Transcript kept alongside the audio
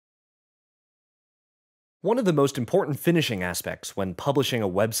One of the most important finishing aspects when publishing a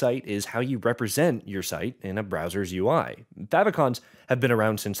website is how you represent your site in a browser's UI. Favicons have been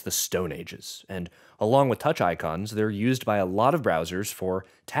around since the Stone Ages, and along with touch icons, they're used by a lot of browsers for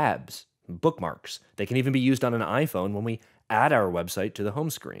tabs, bookmarks. They can even be used on an iPhone when we add our website to the home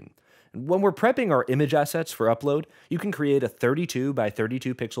screen. When we're prepping our image assets for upload, you can create a 32 by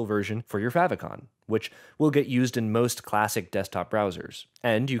 32 pixel version for your favicon, which will get used in most classic desktop browsers.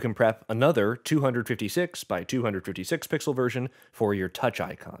 And you can prep another 256 by 256 pixel version for your touch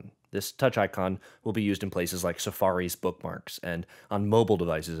icon. This touch icon will be used in places like Safari's bookmarks and on mobile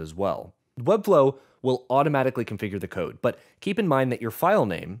devices as well. Webflow will automatically configure the code, but keep in mind that your file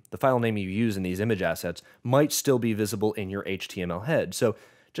name, the file name you use in these image assets, might still be visible in your HTML head. So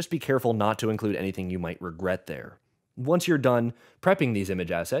just be careful not to include anything you might regret there. Once you're done prepping these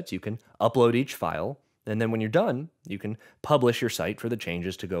image assets, you can upload each file, and then when you're done, you can publish your site for the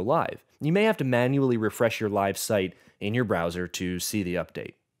changes to go live. You may have to manually refresh your live site in your browser to see the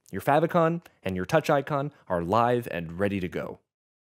update. Your favicon and your touch icon are live and ready to go.